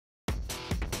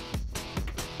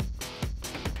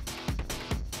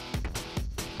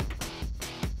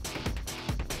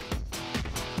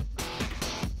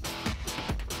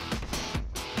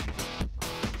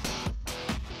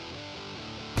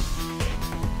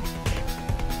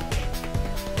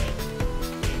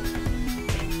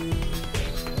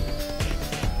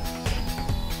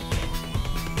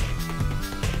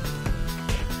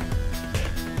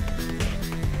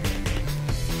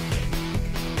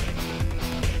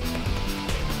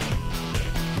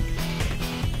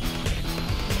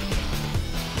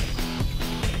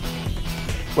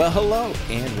Well, hello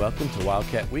and welcome to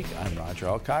Wildcat Week. I'm Roger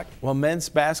Alcock. Well, men's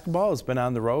basketball has been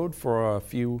on the road for a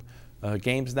few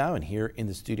games now, and here in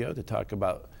the studio to talk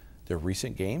about their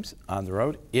recent games on the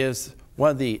road is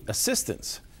one of the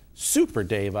assistants. Super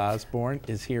Dave Osborn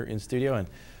is here in studio, and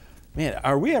man,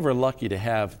 are we ever lucky to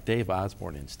have Dave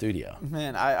Osborn in studio?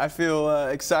 Man, I feel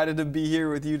excited to be here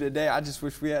with you today. I just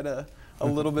wish we had a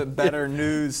little bit better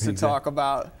news to talk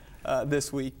about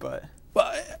this week, but.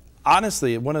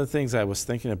 Honestly, one of the things I was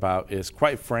thinking about is,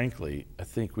 quite frankly, I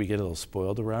think we get a little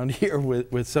spoiled around here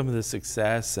with some of the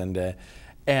success, and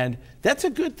that's a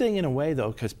good thing in a way,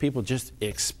 though, because people just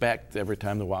expect every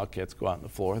time the Wildcats go out on the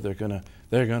floor they're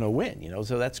gonna win, you know.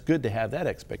 So that's good to have that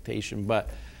expectation. But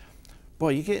boy,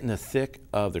 you get in the thick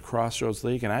of the Crossroads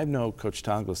League, and I know Coach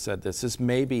Tongler said this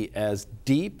may be as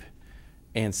deep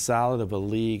and solid of a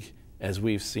league as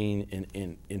we've seen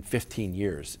in 15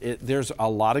 years. There's a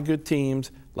lot of good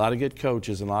teams, a lot of good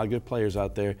coaches, and a lot of good players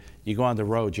out there. You go on the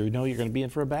road, you know you're going to be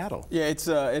in for a battle. Yeah,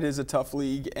 it is a tough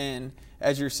league, and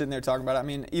as you're sitting there talking about it, I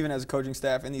mean, even as a coaching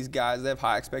staff and these guys, they have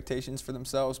high expectations for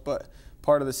themselves, but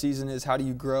part of the season is how do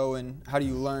you grow and how do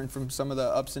you learn from some of the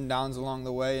ups and downs along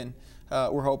the way, and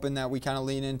we're hoping that we kind of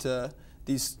lean into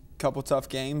these couple tough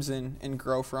games and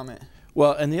grow from it.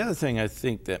 Well, and the other thing I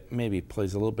think that maybe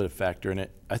plays a little bit of factor in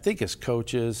it, I think as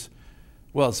coaches,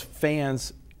 well, as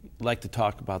fans like to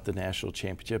talk about the national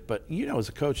championship, but you know, as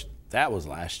a coach, that was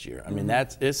last year. I mean,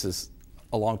 this is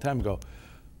a long time ago.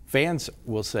 Fans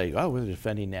will say, oh, we're the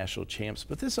defending national champs,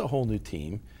 but this is a whole new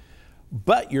team.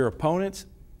 But your opponents,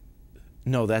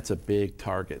 no, that's a big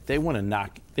target. They want to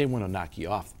knock you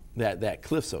off that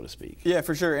cliff, so to speak. Yeah,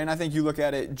 for sure. And I think you look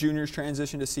at it, juniors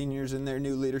transition to seniors and their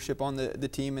new leadership on the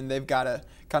team, and they've got to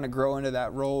kind of grow into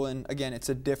that role. And again, it's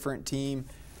a different team.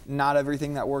 Not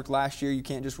everything that worked last year, you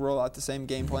can't just roll out the same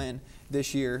game plan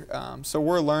this year. So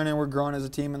we're learning, we're growing as a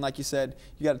team, and like you said,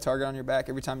 you got a target on your back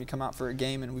every time you come out for a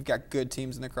game, and we've got good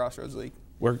teams in the Crossroads League.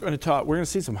 We're going to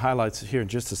see some highlights here in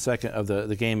just a second of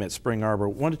the game at Spring Arbor.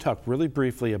 I want to talk really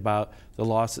briefly about the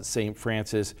loss at St.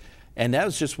 Francis. And that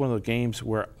was just one of the games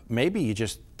where maybe you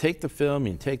just take the film,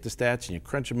 you take the stats, and you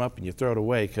crunch them up and you throw it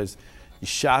away because you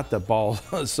shot the ball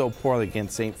so poorly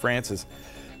against St. Francis.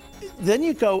 Then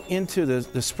you go into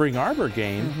the Spring Arbor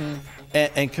game,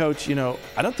 and Coach, you know,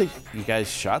 I don't think you guys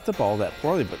shot the ball that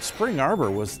poorly, but Spring Arbor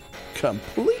was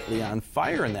completely on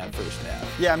fire in that first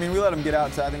half. Yeah, I mean, we let them get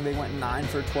out to, I think they went 9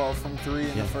 for 12 from 3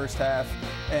 in the first half,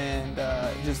 and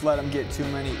just let them get too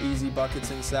many easy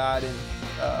buckets inside.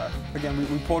 And again,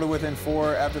 we pulled it within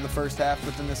 4 after the first half,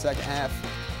 but in the second half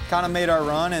kind of made our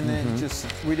run, and then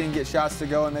we didn't get shots to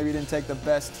go, and maybe didn't take the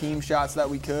best team shots that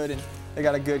we could. And they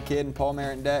got a good kid in Paul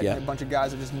Marendette and a bunch of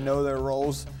guys that just know their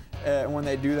roles. And when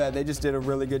they do that, they just did a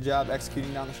really good job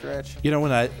executing down the stretch. You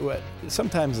know,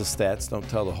 sometimes the stats don't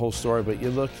tell the whole story, but you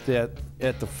looked at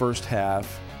the first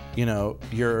half, you know,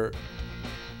 you're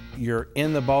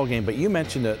in the ball game, but you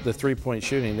mentioned the three-point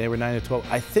shooting. They were 9 of 12.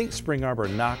 I think Spring Arbor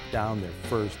knocked down their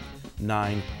first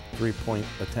 9 three-point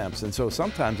attempts. And so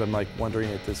sometimes I'm like wondering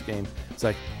at this game, it's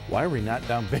like, why are we not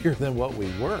down bigger than what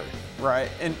we were? Right,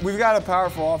 and we've got a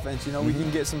powerful offense. You know, we can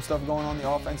get some stuff going on the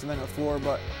offensive end of the floor,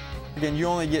 but again, you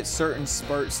only get certain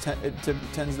spurts. It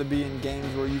tends to be in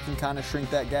games where you can kind of shrink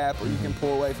that gap or you can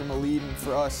pull away from a lead. And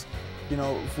for us, you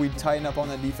know, if we tighten up on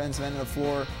the defensive end of the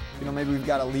floor, you know, maybe we've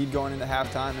got a lead going into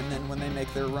halftime, and then when they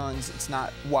make their runs, it's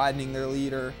not widening their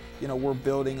lead, or, you know, we're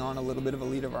building on a little bit of a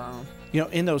lead of our own. You know,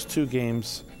 in those 2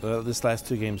 games, this last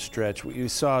 2 game stretch, you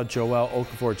saw Joel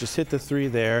Okafor just hit the 3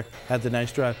 there, had the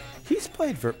nice drive. He's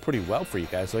played pretty well for you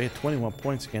guys. So he had 21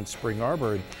 points against Spring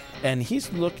Arbor, and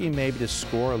he's looking maybe to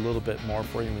score a little bit more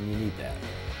for you when you need that.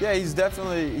 Yeah, he's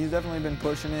definitely been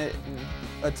pushing it and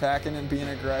attacking and being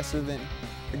aggressive. And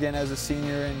again, as a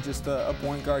senior and just a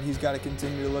point guard, he's got to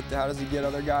continue to look to how does he get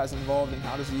other guys involved and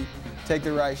how does he take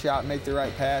the right shot, make the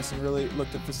right pass, and really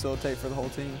look to facilitate for the whole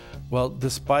team. Well,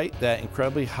 despite that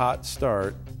incredibly hot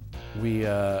start, we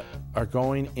are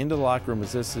going into the locker room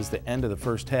as this is the end of the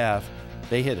first half.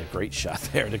 They hit a great shot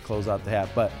there to close out the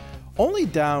half, but only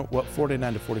down,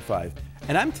 49 to 45.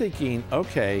 And I'm thinking,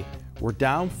 okay, we're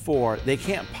down 4. They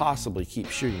can't possibly keep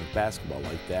shooting the basketball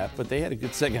like that, but they had a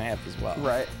good second half as well.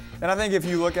 Right. And I think if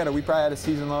you look at it, we probably had a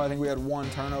season low. I think we had 1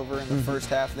 turnover in the first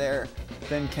half there,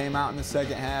 then came out in the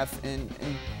second half and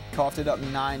coughed it up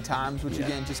 9 times, which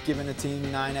again, just giving the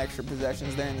team 9 extra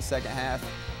possessions there in the second half.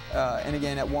 And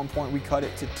again, at one point we cut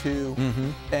it to 2.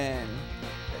 And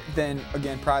then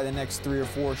again, probably the next 3 or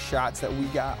 4 shots that we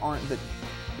got aren't the,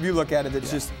 if you look at it,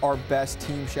 it's just our best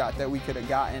team shot that we could have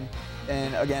gotten.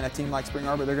 And again, a team like Spring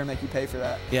Arbor, they're going to make you pay for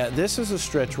that. Yeah, this is a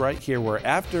stretch right here where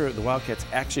after the Wildcats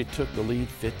actually took the lead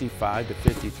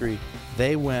 55-53,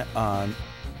 they went on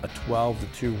a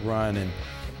 12-2 run and,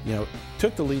 you know,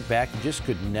 took the lead back and just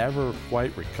could never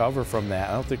quite recover from that.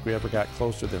 I don't think we ever got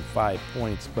closer than 5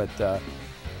 points, but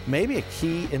maybe a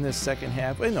key in this second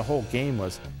half, in the whole game,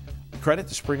 was credit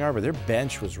to Spring Arbor. Their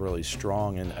bench was really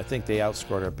strong, and I think they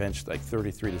outscored our bench like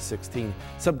 33-16.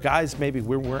 Some guys maybe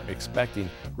we weren't expecting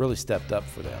really stepped up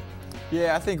for them.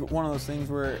 Yeah, I think one of those things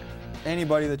where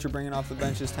anybody that you're bringing off the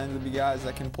benches tends to be guys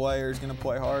that can play or is going to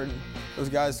play hard. And those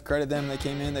guys, credit them, they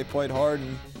came in, they played hard,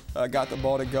 and got the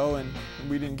ball to go, and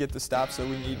we didn't get the stops that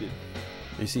we needed.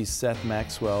 You see Seth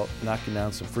Maxwell knocking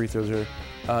down some free throws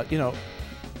there. You know,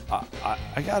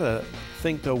 I got to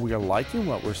think, though, we are liking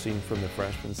what we're seeing from the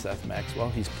freshman Seth Maxwell.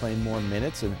 He's playing more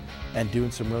minutes and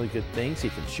doing some really good things. He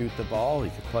can shoot the ball. He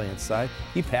can play inside.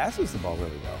 He passes the ball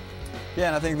really well. Yeah,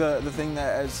 and I think the thing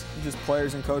that as just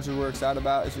players and coaches we're excited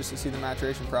about is just to see the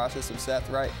maturation process of Seth,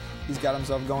 right? He's got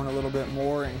himself going a little bit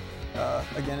more, and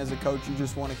again, as a coach, you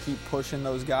just want to keep pushing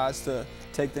those guys to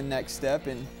take the next step,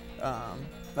 and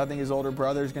I think his older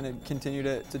brother is going to continue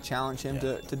to challenge him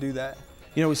to do that.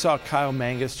 You know, we saw Kyle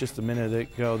Mangus just a minute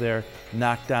ago there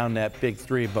knock down that big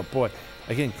three, but boy,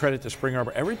 again, credit to Spring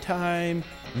Arbor. Every time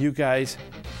you guys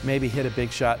maybe hit a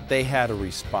big shot, they had a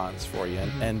response for you,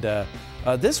 and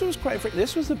this was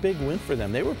this was a big win for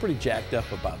them. They were pretty jacked up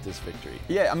about this victory.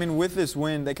 Yeah, I mean, with this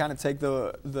win, they kind of take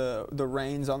the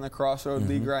reins on the Crossroad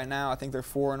League right now. I think they're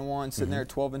 4-1, sitting there at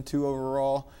 12-2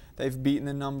 overall. They've beaten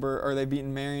they've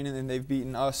beaten Marion, and then they've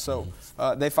beaten us. So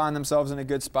they find themselves in a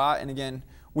good spot. And again,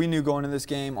 we knew going into this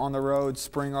game on the road,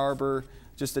 Spring Arbor,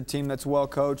 just a team that's well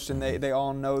coached, and they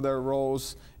all know their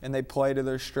roles and they play to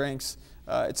their strengths.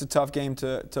 It's a tough game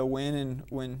to win, and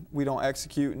when we don't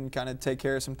execute and kind of take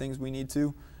care of some things we need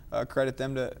to, credit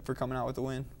them for coming out with the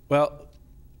win. Well,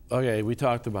 okay, we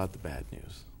talked about the bad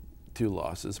news, 2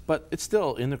 losses, but it's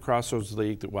still in the Crossroads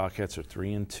League. The Wildcats are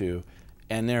 3-2,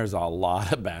 and there's a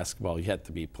lot of basketball yet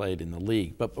to be played in the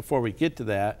league. But before we get to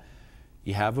that,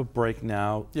 you have a break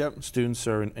now. Yep. Students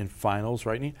are in finals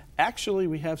right now. Actually,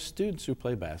 we have students who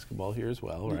play basketball here as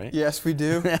well, right? Yes, we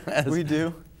do. We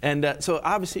do. And so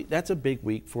obviously that's a big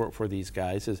week for these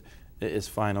guys is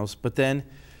finals. But then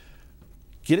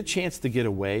get a chance to get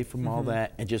away from all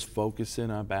that and just focus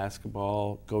in on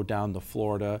basketball, go down to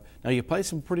Florida. Now you play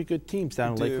some pretty good teams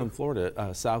down in Lakeland,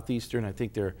 Florida. Southeastern, I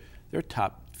think they're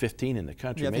top 15 in the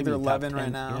country. Yeah, I think they're 11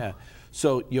 right now. Yeah.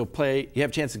 So you have a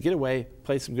chance to get away,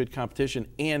 play some good competition,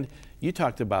 and you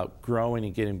talked about growing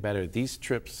and getting better. These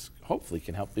trips hopefully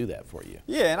can help do that for you.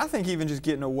 Yeah, and I think even just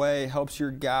getting away helps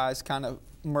your guys kind of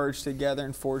merge together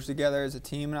and forge together as a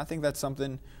team, and I think that's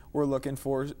something we're looking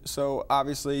for. So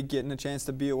obviously getting a chance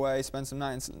to be away, spend some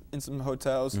nights in some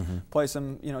hotels, play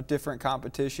some different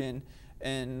competition,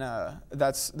 and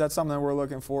that's something we're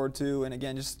looking forward to. And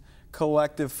again, just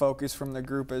collective focus from the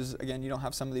group as, again, you don't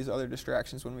have some of these other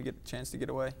distractions when we get a chance to get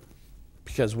away.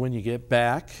 Because when you get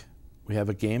back, we have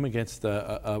a game against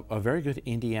a very good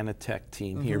Indiana Tech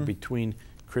team here between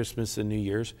Christmas and New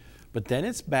Year's. But then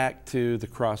it's back to the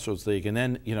Crossroads League. And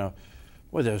then,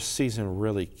 the season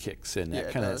really kicks in,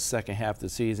 that kind of second half of the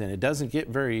season. It doesn't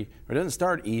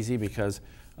start easy because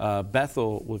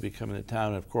Bethel will be coming to town.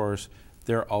 And of course,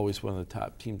 they're always one of the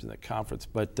top teams in the conference.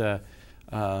 But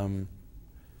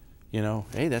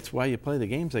hey, that's why you play the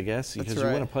games, I guess, because you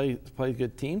want to play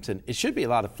good teams, and it should be a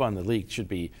lot of fun. The league should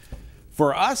be,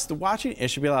 for us to watching, it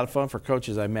should be a lot of fun. For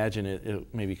coaches, I imagine it'll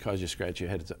maybe cause you to scratch your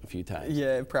head a few times.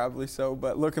 Yeah, probably so.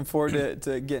 But looking forward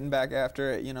to getting back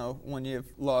after it. When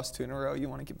you've lost 2 in a row, you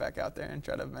want to get back out there and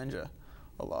try to avenge a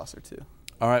loss or 2.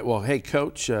 All right. Well, hey,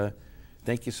 Coach,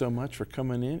 thank you so much for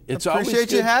coming in. It's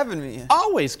appreciate you having me.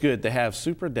 Always good to have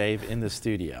Super Dave in the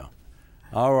studio.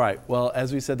 All right. Well,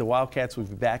 as we said, the Wildcats will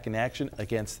be back in action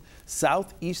against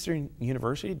Southeastern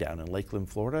University down in Lakeland,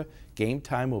 Florida. Game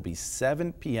time will be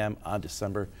 7 p.m. on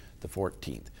December the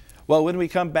 14th. Well, when we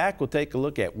come back, we'll take a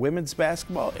look at women's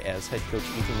basketball as head coach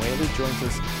Ethan Whaley joins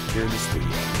us here in the studio.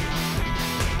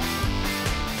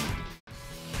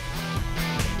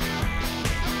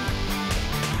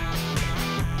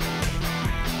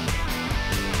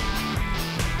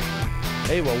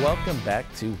 Hey, well, welcome back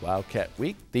to Wildcat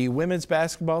Week. The women's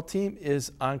basketball team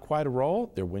is on quite a roll.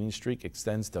 Their winning streak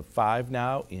extends to 5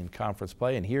 now in conference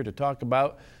play. And here to talk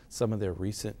about some of their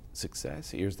recent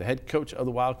success, here's the head coach of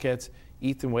the Wildcats,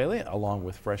 Ethan Whaley, along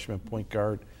with freshman point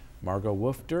guard Margot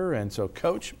Woughter. And so,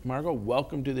 Coach, Margot,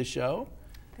 welcome to the show.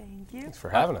 Thank you. Thanks for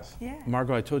having us. Yeah.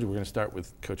 Margot, I told you we're going to start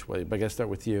with Coach Whaley, but I got to start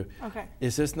with you. Okay.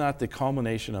 Is this not the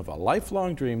culmination of a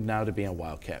lifelong dream now to be on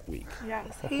Wildcat Week?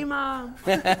 Yes. Hey, Mom.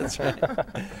 That's right.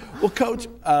 Well, Coach,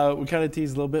 we kind of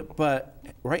teased a little bit, but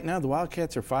right now the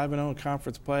Wildcats are 5-0 in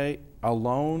conference play,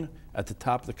 alone at the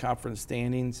top of the conference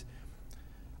standings.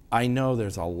 I know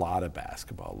there's a lot of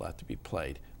basketball left to be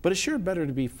played, but it's sure better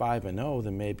to be 5-0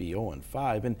 than maybe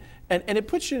 0-5, and it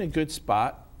puts you in a good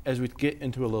spot as we get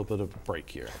into a little bit of a break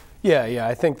here. Yeah.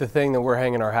 I think the thing that we're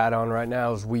hanging our hat on right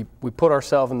now is we put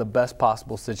ourselves in the best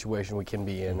possible situation we can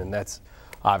be in, and that's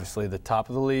obviously the top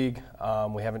of the league.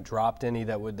 We haven't dropped any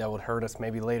that would hurt us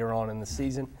maybe later on in the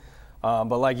season.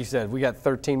 But like you said, we got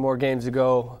 13 more games to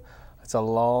go. It's a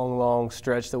long, long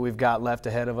stretch that we've got left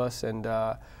ahead of us, and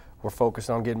we're focused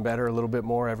on getting better a little bit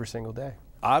more every single day.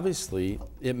 Obviously,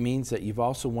 it means that you've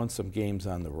also won some games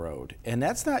on the road, and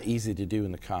that's not easy to do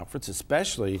in the conference,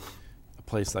 especially a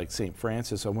place like St.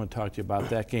 Francis. I want to talk to you about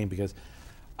that game because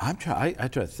I try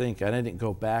to think, and I didn't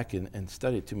go back and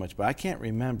study it too much, but I can't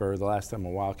remember the last time a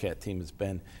Wildcat team has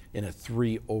been in a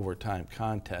 3-overtime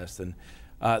contest, and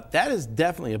that is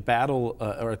definitely a battle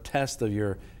or a test of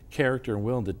your character and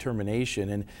will and determination.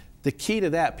 And the key to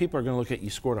that, people are going to look at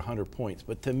you scored 100 points,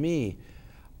 but to me,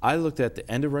 I looked at the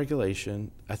end of regulation,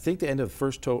 I think the end of the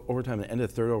first overtime and the end of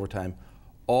the third overtime,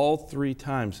 all 3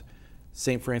 times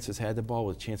St. Francis had the ball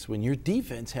with a chance to win. Your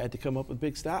defense had to come up with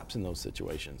big stops in those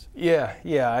situations. Yeah,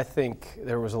 I think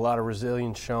there was a lot of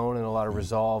resilience shown and a lot of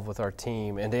resolve with our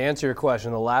team. And to answer your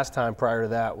question, the last time prior to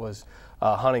that was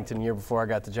Huntington. The year before I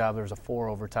got the job, there was a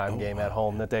 4-overtime game at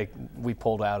home that we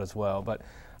pulled out as well. But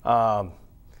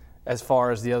as far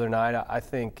as the other night, I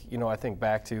think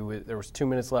back to there was 2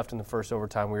 minutes left in the first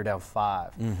overtime. We were down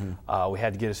 5. We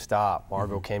had to get a stop.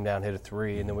 Margot came down, hit a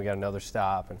 3, and then we got another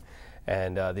stop.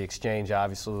 And the exchange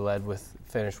obviously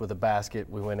finished with a basket.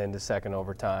 We went into second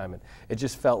overtime, and it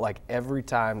just felt like every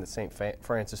time that St.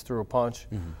 Francis threw a punch,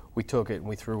 we took it and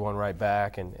we threw one right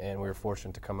back, and we were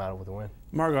fortunate to come out with a win.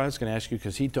 Margot, I was going to ask you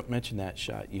because he mentioned that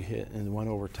shot you hit in one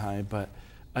overtime, but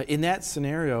in that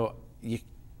scenario,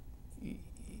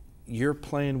 you're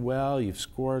playing well, you've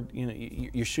scored,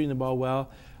 you're shooting the ball well.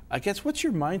 I guess what's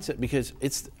your mindset? Because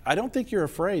I don't think you're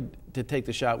afraid to take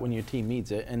the shot when your team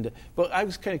needs it. But I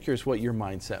was kind of curious what your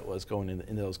mindset was going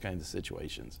into those kinds of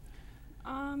situations.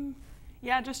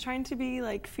 Yeah, just trying to be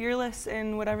fearless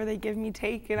in whatever they give me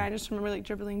take. And I just remember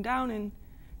dribbling down, and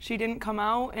she didn't come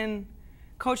out. And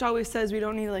Coach always says we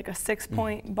don't need a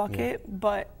 6-point bucket,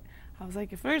 but I was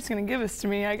like, if they're just gonna give this to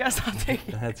me, I guess I'll take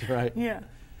it. That's right. Yeah.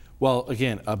 Well,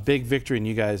 again, a big victory, and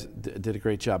you guys did a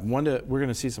great job. We're going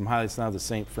to see some highlights now of the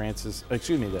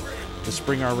the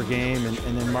Spring Arbor game, and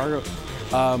then Margot,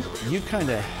 you kind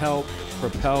of helped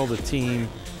propel the team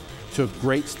to a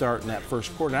great start in that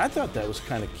first quarter. And I thought that was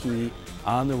kind of key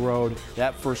on the road.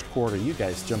 That first quarter, you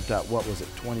guys jumped out,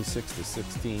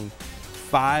 26-16,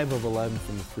 5 of 11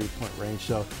 from the 3-point range.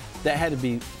 So that had to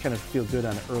be kind of feel good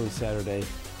on an early Saturday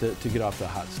to get off to a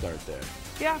hot start there.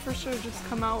 Yeah, for sure. Just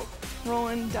come out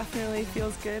rolling definitely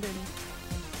feels good, and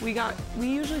we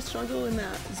usually struggle in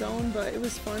that zone, but it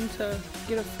was fun to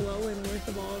get a flow and work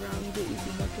the ball around and get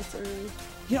easy buckets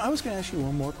early. I was going to ask you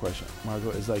one more question, Margot.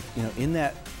 Is in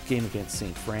that game against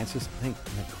St. Francis, I think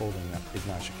Nicole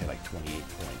Ignatiuk had 28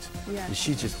 points. Yeah. And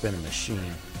she's just been a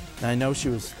machine. And I know she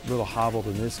was a little hobbled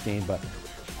in this game, but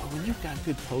when you've got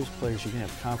good post players, you can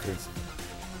have confidence.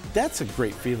 That's a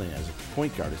great feeling as a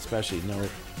point guard, especially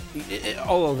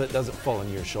all of it doesn't fall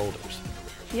on your shoulders.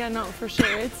 Yeah, no, for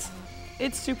sure.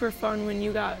 It's super fun when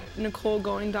you got Nicole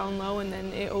going down low, and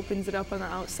then it opens it up on the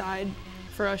outside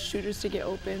for us shooters to get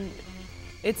open.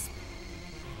 It's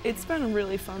been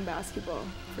really fun basketball,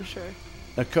 for sure.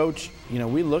 Now, Coach,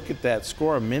 we look at that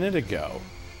score a minute ago.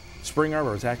 Spring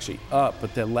Arbor was actually up,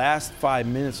 but the last 5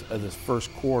 minutes of this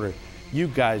first quarter, you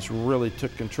guys really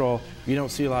took control. You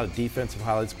don't see a lot of defensive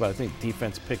highlights, but I think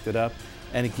defense picked it up.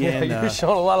 And again, you're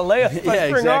showing a lot of layups by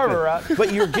Spring Arbor, right?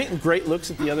 But you're getting great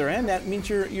looks at the other end. That means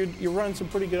you're running some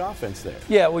pretty good offense there.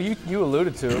 Yeah, well, you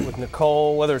alluded to it with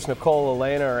Nicole, whether it's Nicole,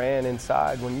 Elena, or Ann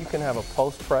inside. When you can have a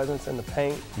post presence in the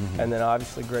paint, and then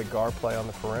obviously great guard play on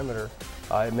the perimeter,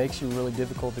 it makes you really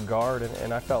difficult to guard.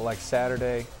 And I felt like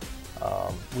Saturday,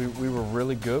 we were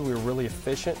really good. We were really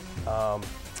efficient.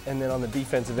 And then on the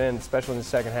defensive end, especially in the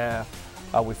second half,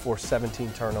 we forced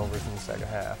 17 turnovers in the second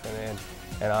half.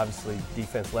 And obviously,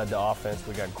 defense led to offense.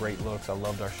 We got great looks. I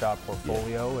loved our shot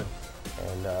portfolio, and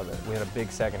we had a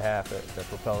big second half that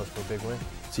propelled us to a big win.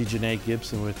 See Janae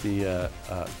Gibson with the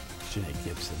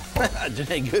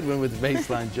Janae Goodwin with the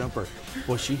baseline jumper.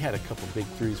 Well, she had a couple big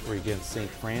threes for you against St.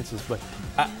 Francis, but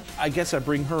I guess I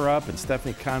bring her up, and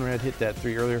Stephanie Conrad hit that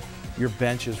 3 earlier. your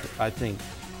bench is, I think,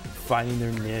 finding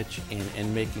their niche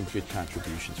and making good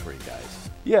contributions for you guys.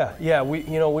 Yeah, we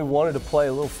wanted to play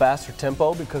a little faster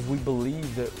tempo because we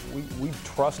believe that we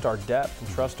trust our depth and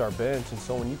trust our bench, and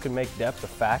so when you can make depth a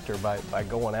factor by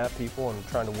going at people and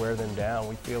trying to wear them down,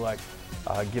 we feel like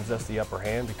it gives us the upper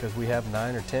hand because we have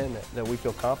 9 or 10 that we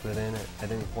feel confident in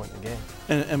at any point in the game.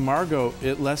 And Margot,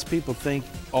 it lets people think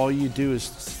all you do is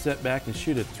sit back and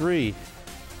shoot a three.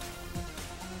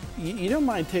 You don't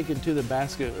mind taking to the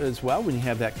basket as well when you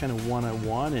have that kind of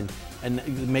one-on-one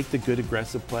and make the good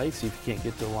aggressive play, see if you can't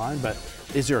get to the line. But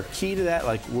is there a key to that?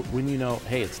 Like when you know,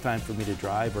 hey, it's time for me to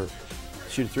drive or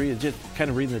shoot a three, is just kind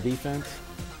of reading the defense?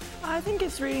 I think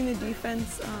it's reading the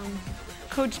defense.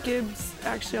 Coach Gibbs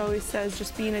actually always says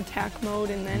just be in attack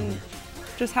mode and then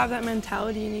just have that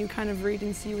mentality and you kind of read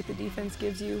and see what the defense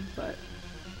gives you. But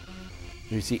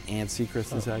you see Ant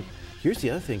Secrets inside. Here's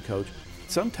the other thing, Coach.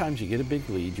 Sometimes you get a big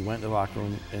lead. You went in the locker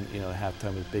room and at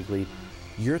halftime with a big lead.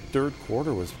 Your third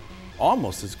quarter was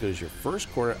almost as good as your first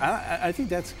quarter. I think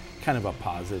that's kind of a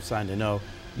positive sign to know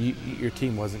your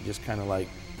team wasn't just kind of like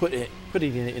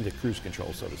putting it into cruise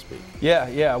control, so to speak.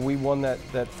 Yeah, we won that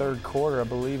third quarter. I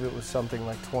believe it was something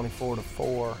like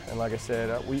 24-4. And like I said,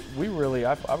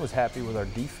 I was happy with our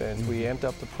defense. We amped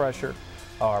up the pressure.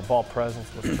 Our ball presence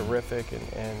was terrific,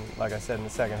 and like I said, in the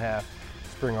second half,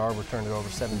 Arbor turned it over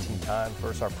 17 times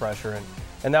versus our pressure,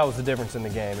 and that was the difference in the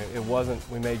game. It wasn't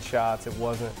we made shots, it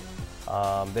wasn't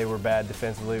they were bad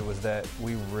defensively, it was that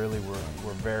we really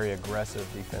were very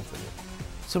aggressive defensively.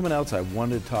 Someone else I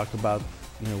wanted to talk about,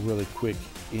 really quick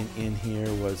in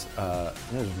here was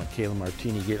there's Mikala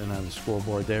Martini getting on the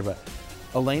scoreboard there, but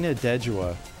Elena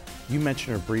Dejua, you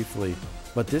mentioned her briefly,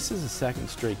 but this is the second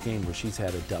straight game where she's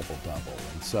had a double-double,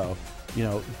 and so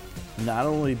not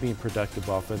only being productive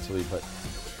offensively, but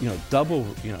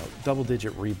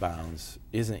double-digit rebounds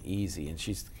isn't easy, and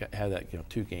she's had that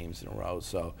 2 games in a row.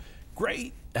 So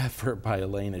great effort by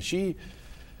Elena. She'd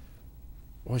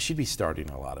be starting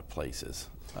a lot of places.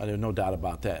 There's no doubt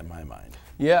about that in my mind.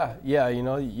 Yeah,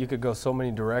 you could go so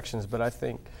many directions, but I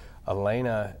think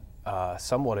Elena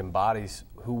somewhat embodies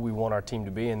who we want our team to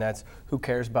be, and that's who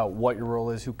cares about what your role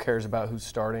is, who cares about who's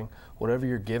starting. Whatever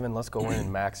you're given, let's go in and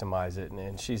maximize it,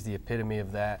 and she's the epitome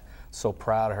of that. So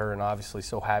proud of her and obviously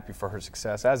so happy for her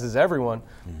success, as is everyone,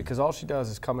 because all she does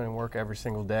is come in and work every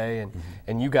single day,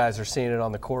 and you guys are seeing it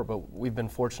on the court, but we've been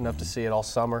fortunate enough to see it all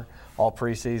summer, all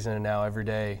preseason, and now every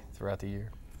day throughout the year.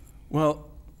 Well,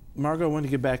 Margot, I want to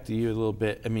get back to you a little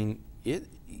bit. I mean,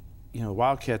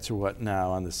 Wildcats are what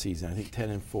now on the season? I think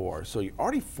 10-4. So you're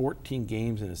already 14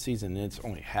 games in a season, and it's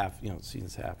only half, the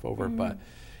season's half over. But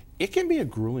it can be a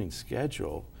grueling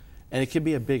schedule, and it can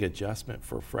be a big adjustment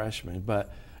for freshmen.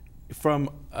 But from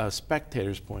a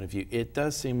spectator's point of view, it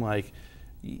does seem like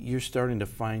you're starting to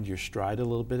find your stride a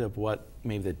little bit of what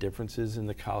maybe the differences in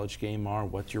the college game are,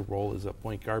 what your role is at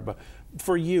point guard. But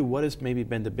for you, what has maybe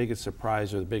been the biggest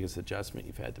surprise or the biggest adjustment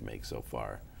you've had to make so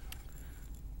far?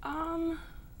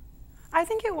 I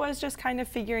think it was just kind of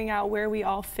figuring out where we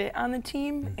all fit on the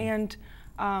team. And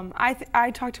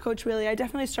I talked to Coach Whaley. I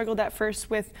definitely struggled at first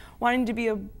with wanting to be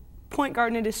a point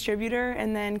guard and a distributor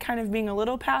and then kind of being a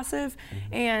little passive.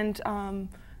 And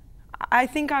I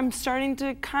think I'm starting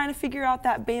to kind of figure out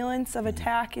that balance of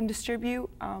attack and distribute,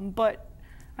 but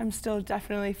I'm still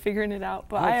definitely figuring it out.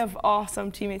 But I have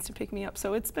awesome teammates to pick me up,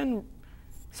 so it's been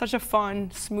such a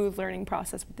fun, smooth learning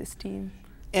process with this team.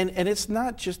 And it's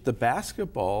not just the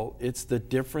basketball, it's the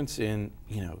difference in,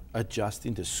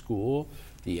 adjusting to school,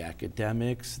 the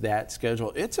academics, that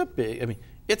schedule. It's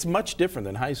it's much different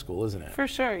than high school, isn't it? For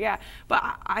sure, yeah. But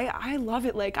I love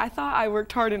it. Like, I thought I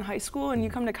worked hard in high school, and you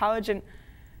come to college, and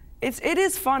it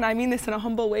is fun. I mean this in a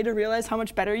humble way, to realize how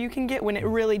much better you can get when it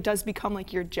really does become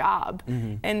like your job.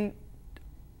 And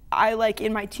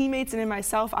in my teammates and in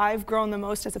myself, I've grown the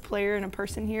most as a player and a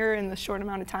person here in the short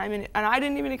amount of time, and I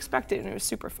didn't even expect it, and it was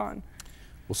super fun.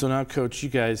 Well, so now, Coach, you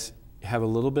guys have a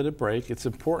little bit of break. It's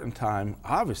an important time,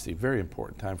 obviously very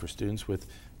important time for students with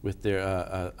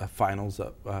their finals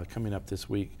coming up this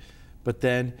week. But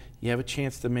then you have a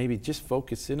chance to maybe just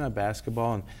focus in on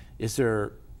basketball. And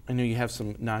I know you have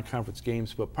some non-conference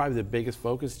games, but probably the biggest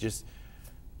focus just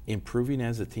improving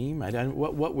as a team.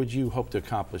 What would you hope to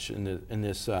accomplish in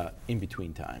this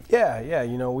in-between time? Yeah,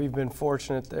 we've been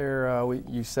fortunate there.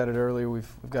 You said it earlier,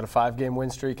 we've got a 5-game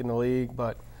win streak in the league,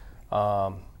 but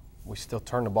we still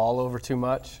turn the ball over too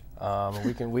much.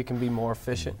 We can be more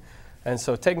efficient. And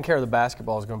so taking care of the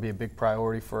basketball is going to be a big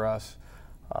priority for us.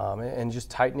 and just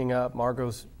tightening up.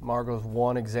 Margot's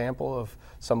one example of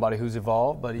somebody who's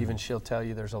evolved, but even she'll tell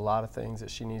you there's a lot of things that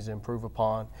she needs to improve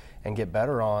upon and get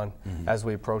better on as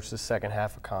we approach the second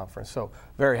half of conference. So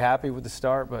very happy with the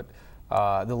start, but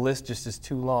the list just is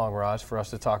too long, Raj, for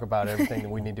us to talk about everything that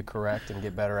we need to correct and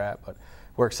get better at. But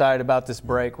we're excited about this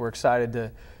break. We're excited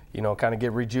to, kind of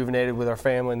get rejuvenated with our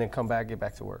family and then come back, get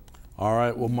back to work. All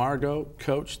right. Well, Margot,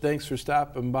 Coach, thanks for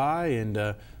stopping by, and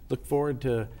look forward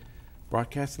to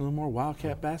broadcasting a little more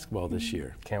Wildcat basketball this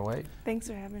year. Can't wait. Thanks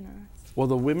for having us. Well,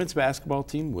 the women's basketball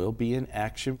team will be in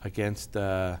action against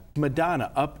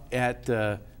Madonna up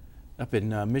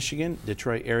in Michigan,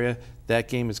 Detroit area. That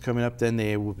game is coming up. Then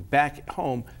they will be back at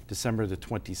home December the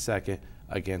 22nd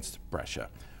against Brescia.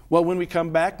 Well, when we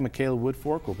come back, Mikala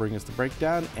Woodfork will bring us the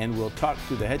breakdown, and we'll talk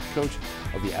to the head coach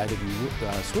of the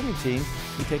IW swimming team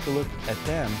and take a look at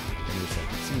them in their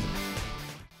second season.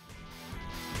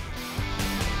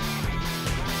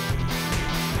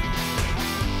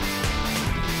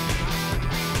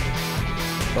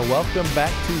 Well, welcome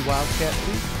back to Wildcat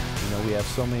Week. We have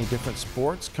so many different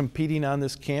sports competing on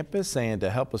this campus, and to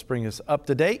help us bring us up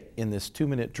to date in this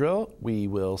 2-minute drill, we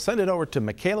will send it over to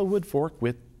Mikala Woodfork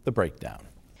with the breakdown.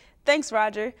 Thanks,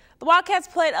 Roger. The Wildcats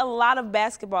played a lot of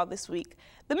basketball this week.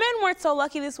 The men weren't so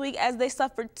lucky this week as they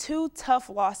suffered 2 tough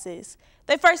losses.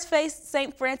 They first faced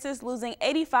St. Francis, losing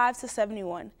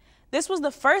 85-71. This was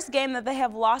the first game that they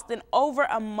have lost in over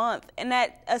a month, and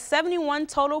at 71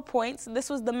 total points, this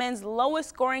was the men's lowest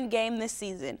scoring game this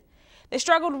season. They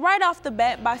struggled right off the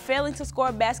bat by failing to score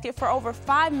a basket for over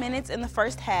 5 minutes in the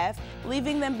first half,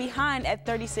 leaving them behind at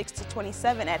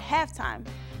 36-27 at halftime.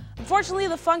 Unfortunately,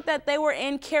 the funk that they were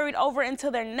in carried over into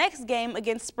their next game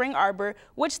against Spring Arbor,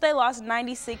 which they lost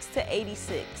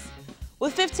 96-86.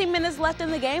 With 15 minutes left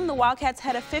in the game, the Wildcats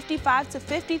had a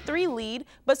 55-53 lead,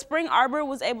 but Spring Arbor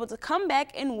was able to come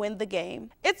back and win the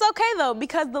game. It's okay though,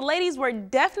 because the ladies were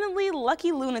definitely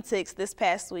lucky lunatics this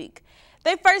past week.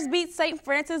 They first beat St.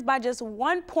 Francis by just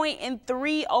 1 point in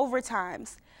 3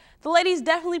 overtimes. The ladies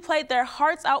definitely played their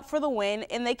hearts out for the win,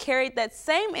 and they carried that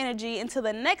same energy into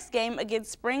the next game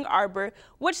against Spring Arbor,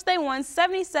 which they won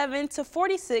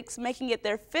 77-46, making it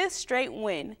their 5th straight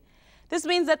win. This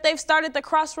means that they've started the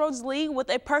Crossroads League with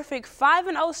a perfect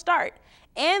 5-0 start,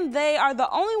 and they are the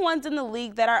only ones in the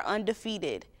league that are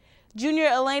undefeated. Junior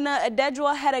Elena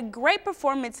Adedjua had a great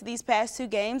performance these past 2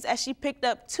 games as she picked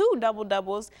up 2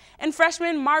 double-doubles, and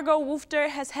freshman Margot Woughter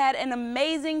has had an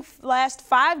amazing last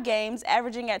 5 games,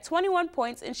 averaging at 21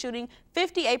 points and shooting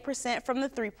 58% from the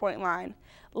 3-point line.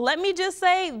 Let me just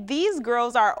say, these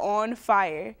girls are on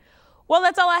fire. Well,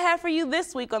 that's all I have for you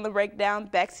this week on The Breakdown.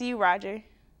 Back to you, Roger.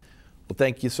 Well,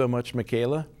 thank you so much,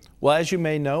 Mikala. Well, as you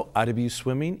may know, IW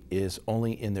Swimming is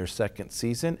only in their 2nd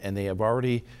season, and they have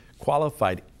already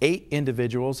qualified 8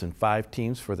 individuals and 5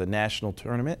 teams for the national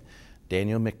tournament.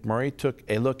 Daniel McMurray took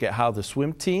a look at how the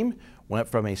swim team went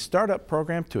from a startup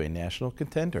program to a national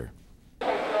contender.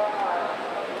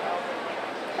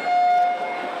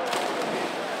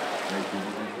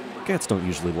 Cats don't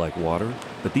usually like water,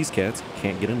 but these cats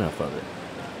can't get enough of it.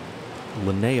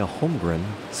 Linnea Holmgren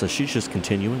says she's just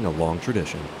continuing a long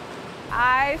tradition.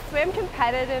 I swam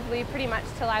competitively pretty much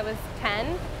till I was 10,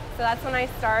 so that's when I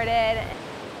started.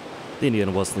 The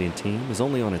Indiana Wesleyan team is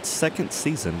only on its 2nd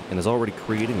season and is already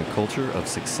creating a culture of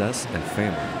success and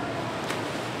family.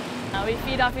 We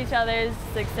feed off each other's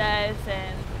success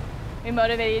and we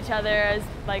motivate each other as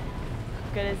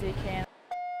good as we can.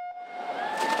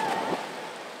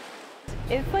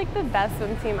 It's like the best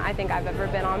swim team I think I've ever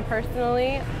been on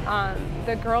personally.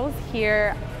 The girls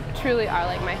here truly are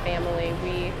like my family.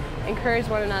 We encourage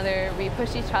one another, we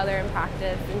push each other in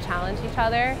practice and challenge each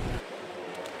other.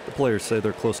 The players say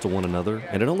they're close to one another,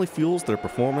 and it only fuels their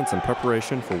performance and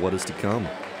preparation for what is to come.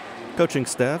 Coaching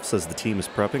staff says the team is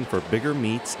prepping for bigger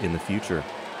meets in the future.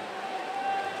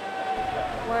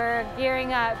 We're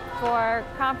gearing up for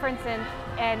conference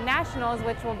and nationals,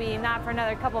 which will be not for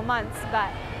another couple months,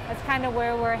 but that's kind of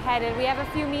where we're headed. We have a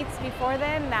few meets before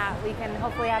then that we can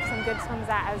hopefully have some good swims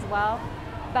at as well,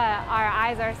 but our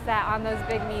eyes are set on those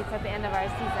big meets at the end of our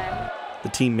season. The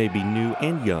team may be new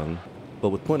and young, but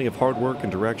with plenty of hard work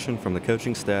and direction from the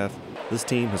coaching staff, this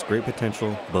team has great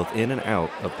potential both in and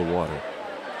out of the water.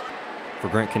 For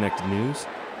Grant Connected News,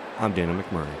 I'm Daniel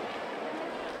McMurray.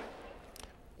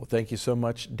 Well, thank you so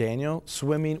much, Daniel.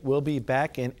 Swimming will be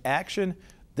back in action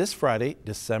this Friday,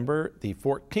 December the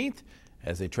 14th,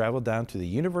 as they travel down to the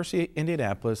University of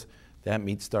Indianapolis. That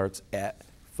meet starts at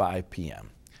 5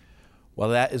 p.m. Well,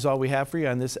 that is all we have for you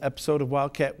on this episode of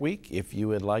Wildcat Week. If you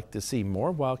would like to see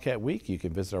more Wildcat Week, you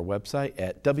can visit our website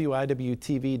at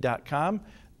wiwtv.com.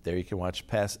 There you can watch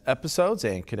past episodes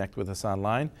and connect with us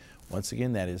online. Once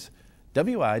again, that is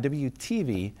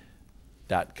WIWTV.com.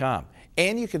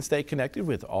 And you can stay connected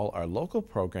with all our local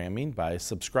programming by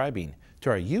subscribing to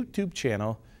our YouTube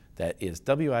channel. That is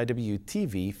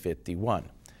WIWTV 51.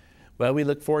 Well, we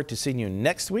look forward to seeing you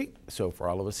next week. So for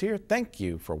all of us here, thank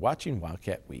you for watching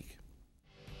Wildcat Week.